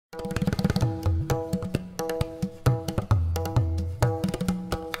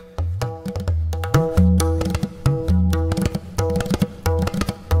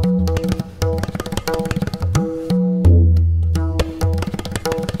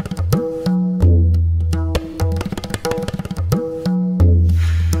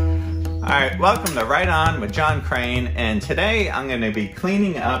Alright, welcome to Right On with John Crane, and today I'm going to be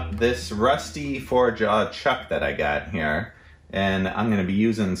cleaning up this rusty 4-jaw chuck that I got here, and I'm going to be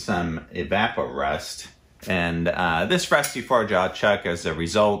using some Evapo-Rust. And this rusty 4-jaw chuck is a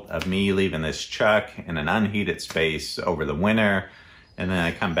result of me leaving this chuck in an unheated space over the winter, and then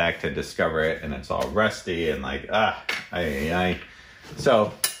I come back to discover it and it's all rusty and like,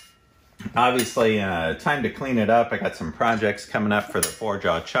 So, obviously, time to clean it up. I got some projects coming up for the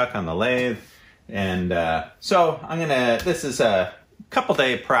 4-jaw chuck on the lathe. And so this is a couple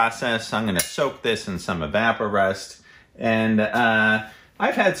day process. I'm gonna soak this in some Evaporust. And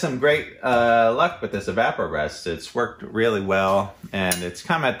I've had some great luck with this Evaporust. It's worked really well. And it's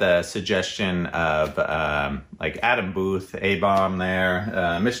come at the suggestion of like Adam Booth, A-Bomb there,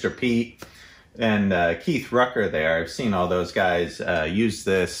 Mr. Pete, and Keith Rucker there. I've seen all those guys use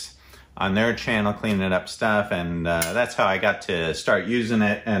this on their channel, cleaning up stuff, and that's how I got to start using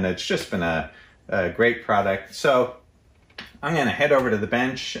it, and it's just been a great product. So I'm gonna head over to the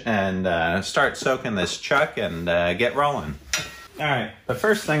bench and start soaking this chuck and get rolling. All right, the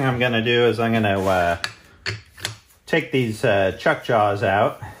first thing I'm gonna do is I'm gonna take these chuck jaws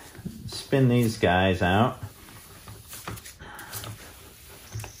out, spin these guys out.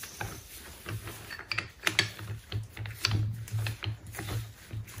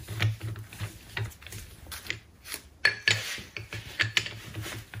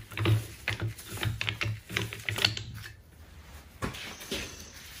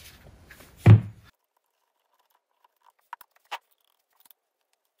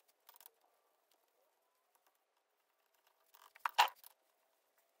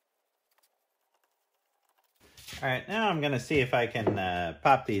 All right, now I'm gonna see if I can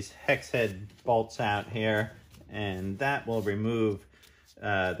pop these hex head bolts out here, and that will remove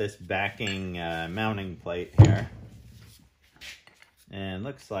this backing mounting plate here. And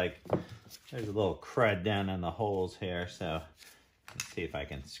looks like there's a little crud down in the holes here, so let's see if I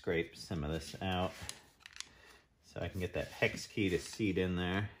can scrape some of this out so I can get that hex key to seat in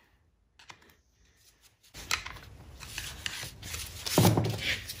there.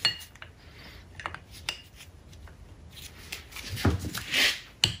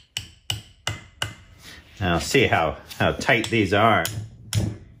 Now see how tight these are.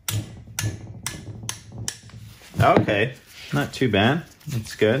 Okay, not too bad.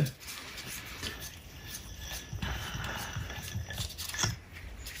 That's good.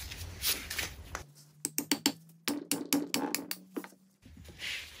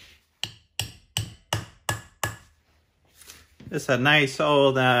 This is a nice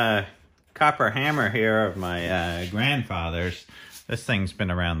old copper hammer here of my grandfather's. This thing's been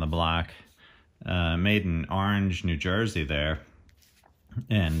around the block. Made in Orange, New Jersey there.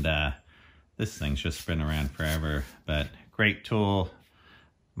 And this thing's just been around forever, but great tool.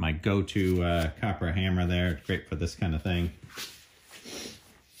 My go-to copper hammer there, great for this kind of thing.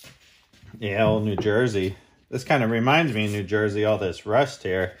 Yeah, old New Jersey. This kind of reminds me of New Jersey, all this rust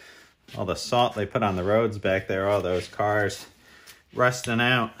here. All the salt they put on the roads back there, all those cars rusting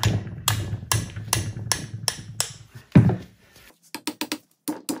out.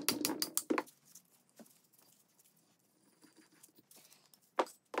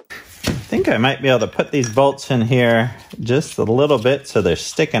 I think I might be able to put these bolts in here just a little bit so they're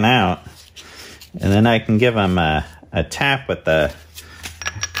sticking out, and then I can give them a tap with the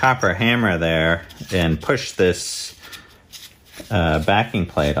copper hammer there and push this backing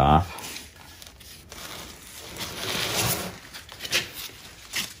plate off.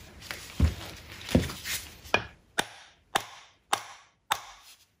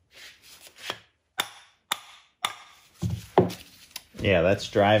 Yeah, that's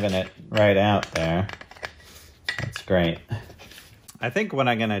driving it right out there. That's great. I think what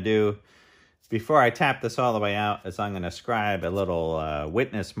I'm gonna do before I tap this all the way out is I'm gonna scribe a little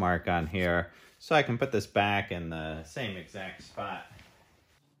witness mark on here so I can put this back in the same exact spot.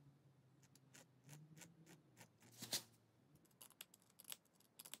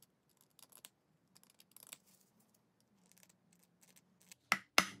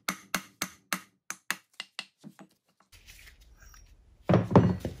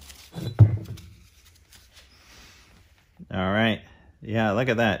 All right, yeah, look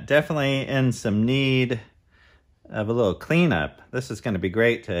at that. Definitely in some need of a little cleanup. This is gonna be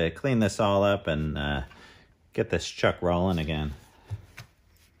great to clean this all up and get this chuck rolling again.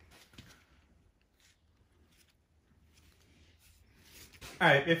 All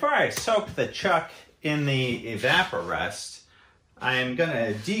right, before I soak the chuck in the Evaporust, I'm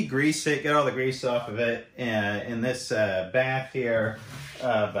gonna degrease it, get all the grease off of it in this bath here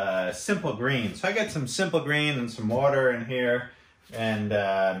of Simple Green. So I got some Simple Green and some water in here, and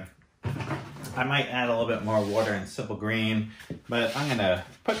I might add a little bit more water in Simple Green, but I'm gonna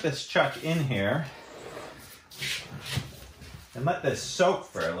put this chuck in here and let this soak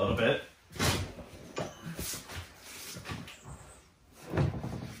for a little bit.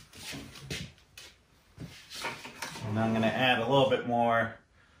 And I'm gonna add a little bit more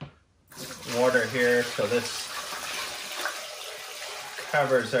water here so this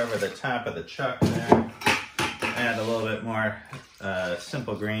covers over the top of the chuck there. Add a little bit more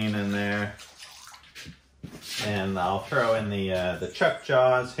Simple Green in there. And I'll throw in the chuck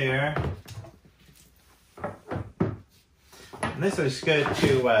jaws here. And this is good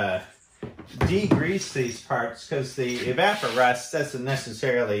to degrease these parts because the Evaporust doesn't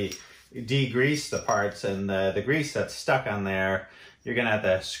necessarily degrease the parts, and the grease that's stuck on there, you're gonna have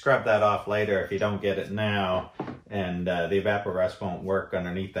to scrub that off later if you don't get it now, and the Evaporust won't work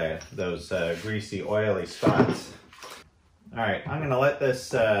underneath those greasy, oily spots. All right, I'm gonna let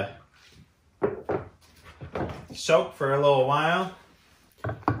this soak for a little while.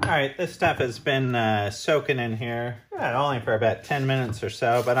 All right, this stuff has been soaking in here, only for about 10 minutes or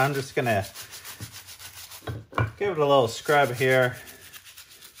so, but I'm just gonna give it a little scrub here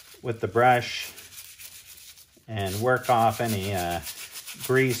with the brush and work off any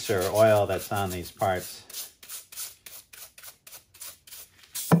grease or oil that's on these parts.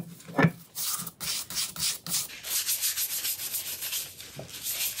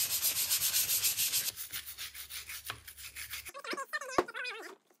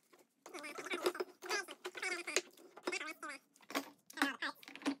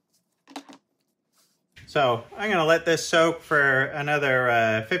 So I'm gonna let this soak for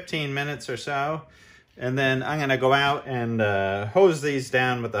another 15 minutes or so, and then I'm gonna go out and hose these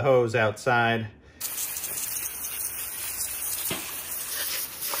down with the hose outside.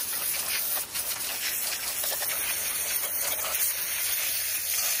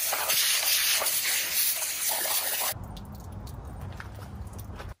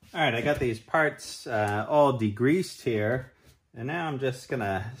 All right, I got these parts all degreased here. And now I'm just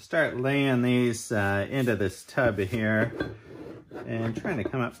gonna start laying these into this tub here and trying to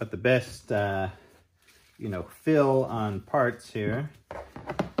come up with the best, you know, fill on parts here.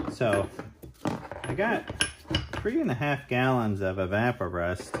 So I got 3.5 gallons of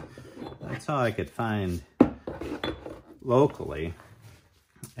Evaporust. That's all I could find locally.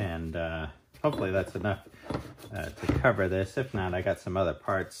 And hopefully that's enough to cover this. If not, I got some other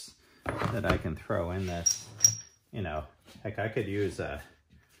parts that I can throw in this, you know. Heck, I could use a,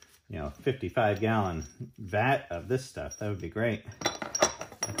 you know, 55-gallon vat of this stuff. That would be great.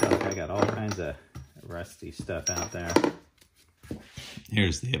 I feel like I got all kinds of rusty stuff out there.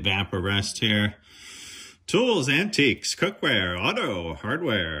 Here's the Evaporust here. Tools, antiques, cookware, auto,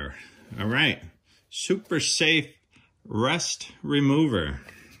 hardware. All right. Super safe rust remover.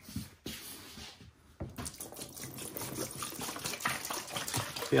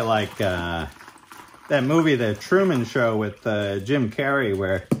 I feel like that movie, The Truman Show, with Jim Carrey,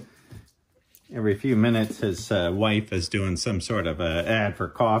 where every few minutes his wife is doing some sort of a ad for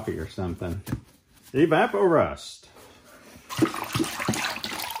coffee or something. Evapo-Rust.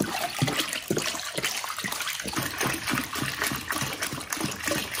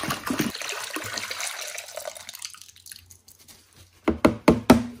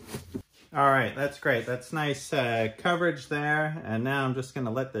 All right, that's great. That's nice coverage there. And now I'm just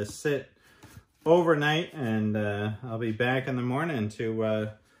gonna let this sit overnight, and I'll be back in the morning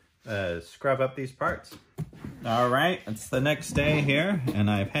to scrub up these parts. All right, it's the next day here, and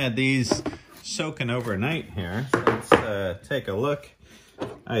I've had these soaking overnight here. So let's take a look.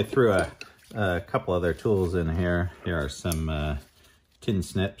 I threw a couple other tools in here. Here are some tin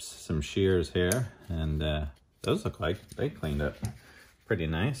snips, some shears here, and those look like they cleaned up pretty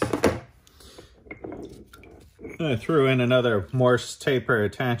nice. I threw in another Morse taper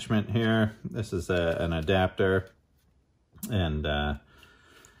attachment here. This is an adapter, and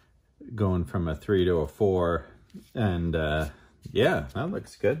going from a 3 to a 4. And yeah, that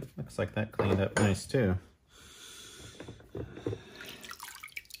looks good. Looks like that cleaned up nice too.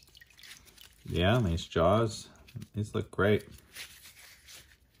 Yeah, these jaws, these look great.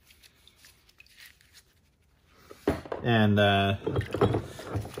 And oh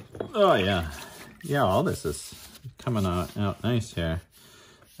yeah. Yeah, all this is coming out nice here.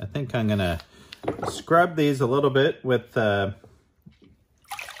 I think I'm gonna scrub these a little bit with some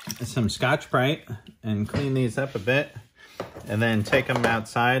Scotch-Brite and clean these up a bit, and then take them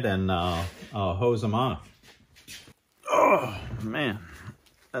outside and I'll hose them off. Oh man,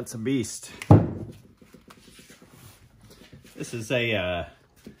 that's a beast. This is a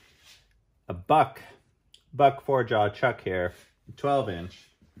buck 4-jaw chuck here, 12-inch.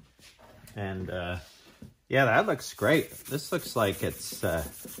 And yeah, that looks great. This looks like it's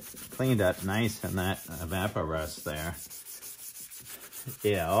cleaned up nice in that Evaporust there.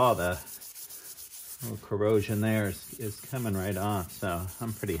 Yeah, all the little corrosion there is coming right off, so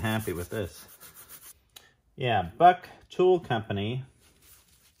I'm pretty happy with this. Yeah, Buck Tool Company,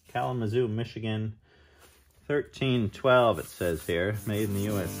 Kalamazoo, Michigan, 1312 it says here, made in the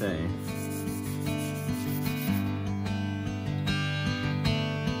USA.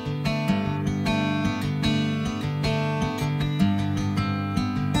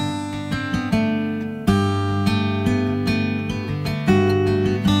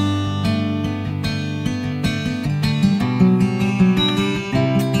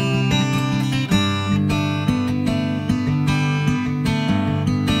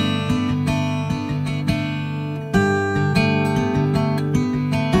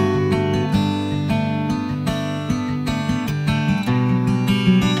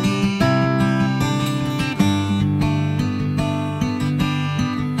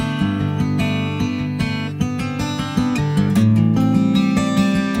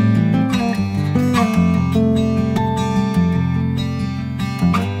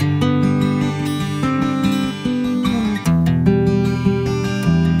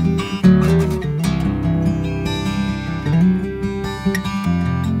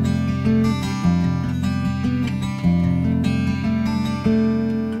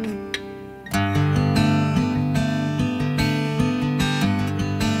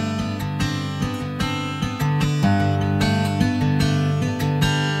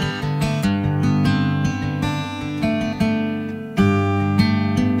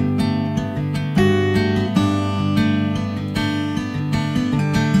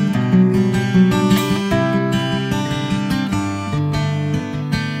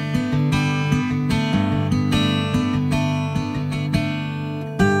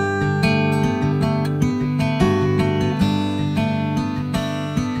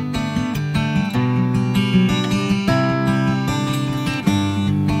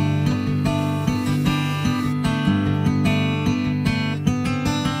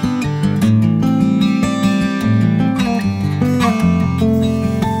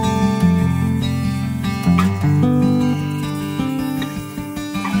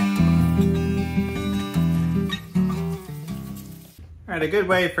 All right, a good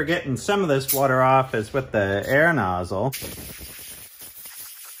way for getting some of this water off is with the air nozzle.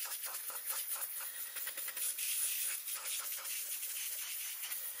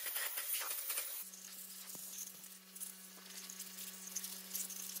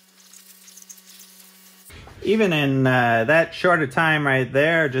 Even in that short a time right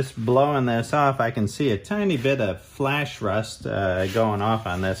there, just blowing this off, I can see a tiny bit of flash rust going off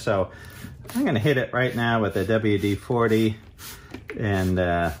on this. So I'm gonna hit it right now with a WD-40. And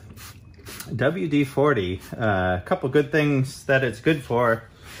WD-40, a couple good things that it's good for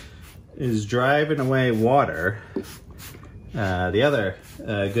is driving away water. The other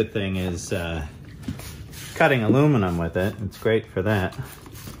good thing is cutting aluminum with it. It's great for that.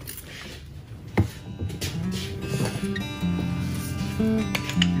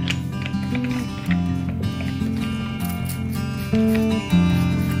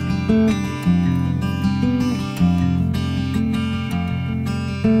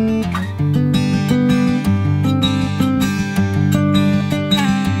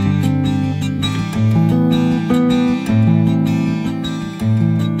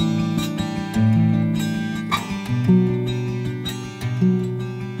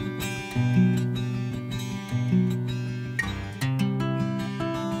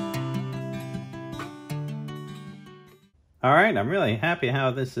 All right, I'm really happy how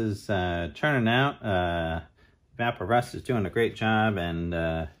this is turning out. Evaporust is doing a great job, and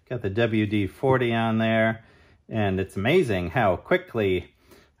got the WD-40 on there. And it's amazing how quickly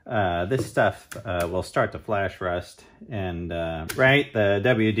this stuff will start to flash rust. And right, the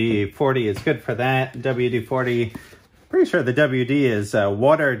WD-40 is good for that. WD-40, pretty sure the WD is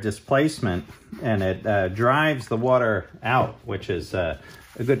water displacement, and it drives the water out, which is a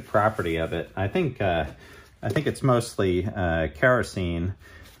good property of it. I think it's mostly kerosene,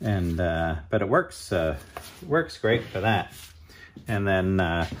 and but it works great for that. And then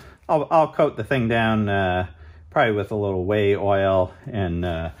I'll coat the thing down probably with a little whey oil, and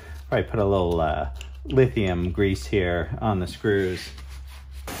probably put a little lithium grease here on the screws.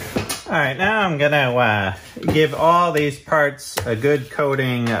 All right, now I'm gonna give all these parts a good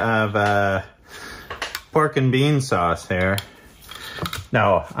coating of pork and bean sauce here.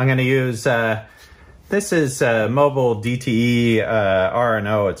 No, I'm gonna use this is Mobile DTE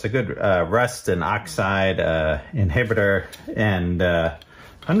RNO. It's a good rust and oxide inhibitor, and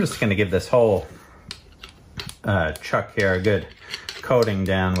I'm just gonna give this whole chuck here a good coating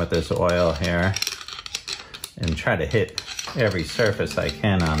down with this oil here and try to hit every surface I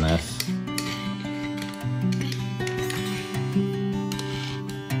can on this.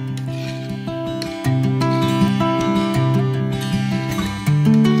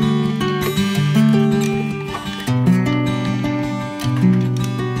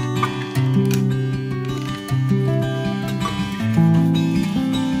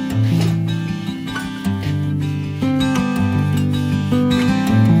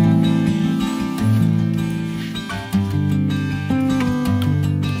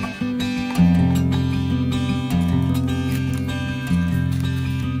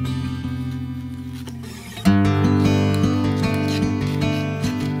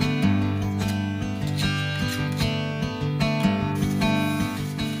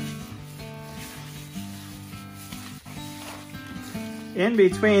 In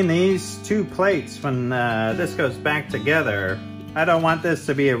between these two plates, when this goes back together, I don't want this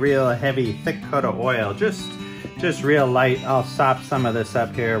to be a real heavy, thick coat of oil. Just real light. I'll sop some of this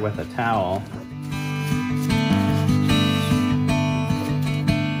up here with a towel.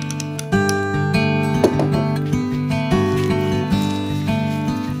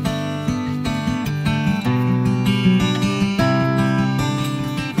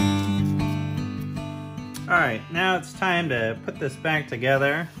 Alright, now it's time to put this back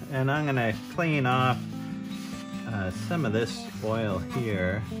together, and I'm going to clean off some of this oil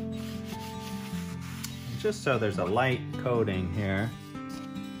here, just so there's a light coating here.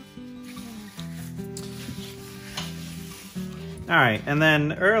 Alright, and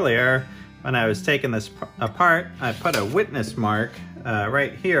then earlier when I was taking this apart, I put a witness mark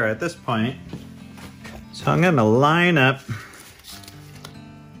right here at this point. So I'm going to line up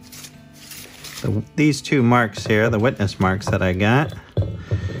these two marks here, the witness marks that I got.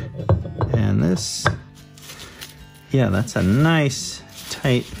 And this, yeah, that's a nice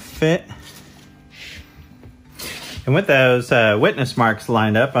tight fit. And with those witness marks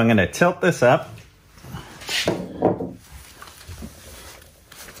lined up, I'm going to tilt this up.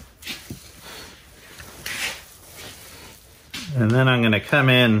 And then I'm going to come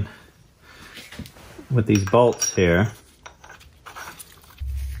in with these bolts here.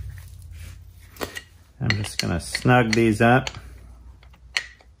 I'm just going to snug these up.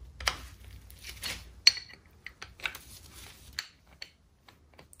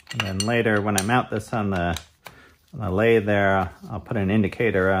 And then later when I mount this on the lathe there, I'll put an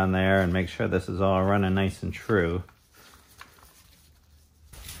indicator on there and make sure this is all running nice and true.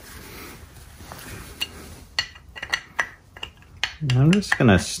 And I'm just going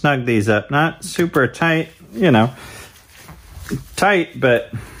to snug these up, not super tight, you know, tight,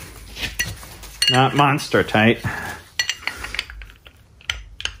 but not monster tight.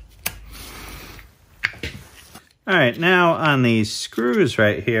 All right, now on these screws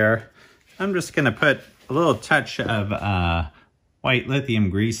right here, I'm just gonna put a little touch of white lithium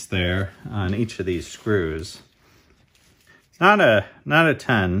grease there on each of these screws. Not a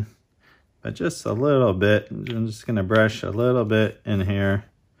ton, but just a little bit. I'm just gonna brush a little bit in here.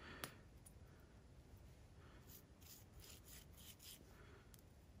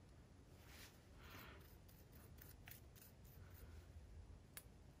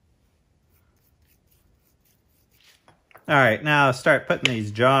 All right, now I'll start putting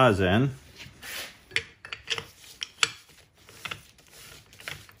these jaws in.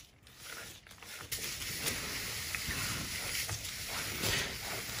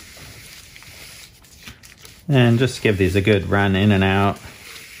 And just give these a good run in and out.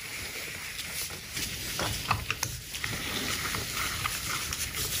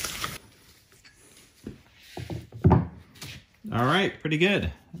 All right, pretty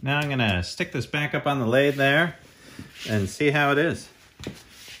good. Now I'm gonna stick this back up on the lathe there and see how it is.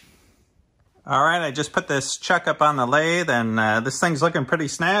 All right, I just put this chuck up on the lathe, and this thing's looking pretty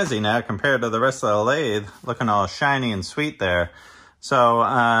snazzy now compared to the rest of the lathe, looking all shiny and sweet there. So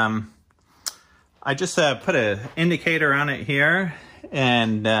I just put an indicator on it here,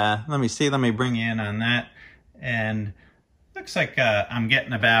 and let me bring you in on that. And looks like I'm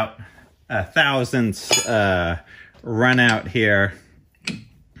getting about a thousandths run out here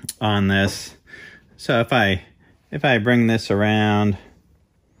on this. So if I bring this around,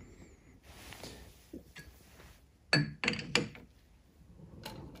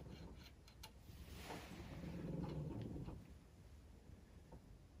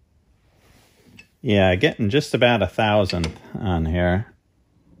 yeah, getting just about a thousandth on here.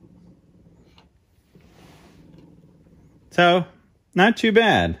 So not too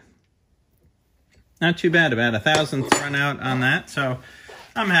bad. Not too bad, about a thousandth run out on that. So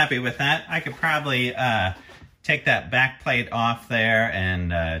I'm happy with that. I could probably take that back plate off there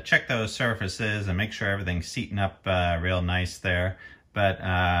and check those surfaces and make sure everything's seating up real nice there. But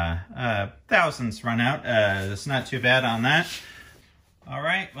thousandths run out. It's not too bad on that. All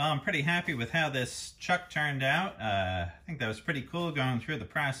right, well, I'm pretty happy with how this chuck turned out. I think that was pretty cool going through the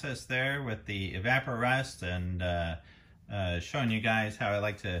process there with the Evaporust and showing you guys how I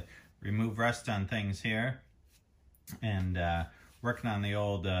like to remove rust on things here. And working on the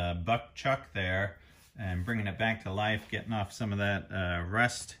old buck chuck there and bringing it back to life, getting off some of that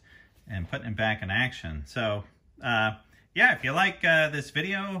rust and putting it back in action. So, yeah, if you like this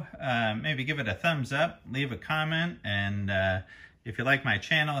video, maybe give it a thumbs up, leave a comment, and if you like my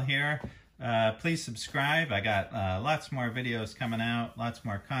channel here, please subscribe. I got lots more videos coming out, lots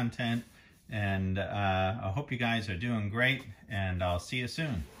more content, and I hope you guys are doing great, and I'll see you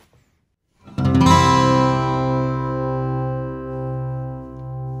soon.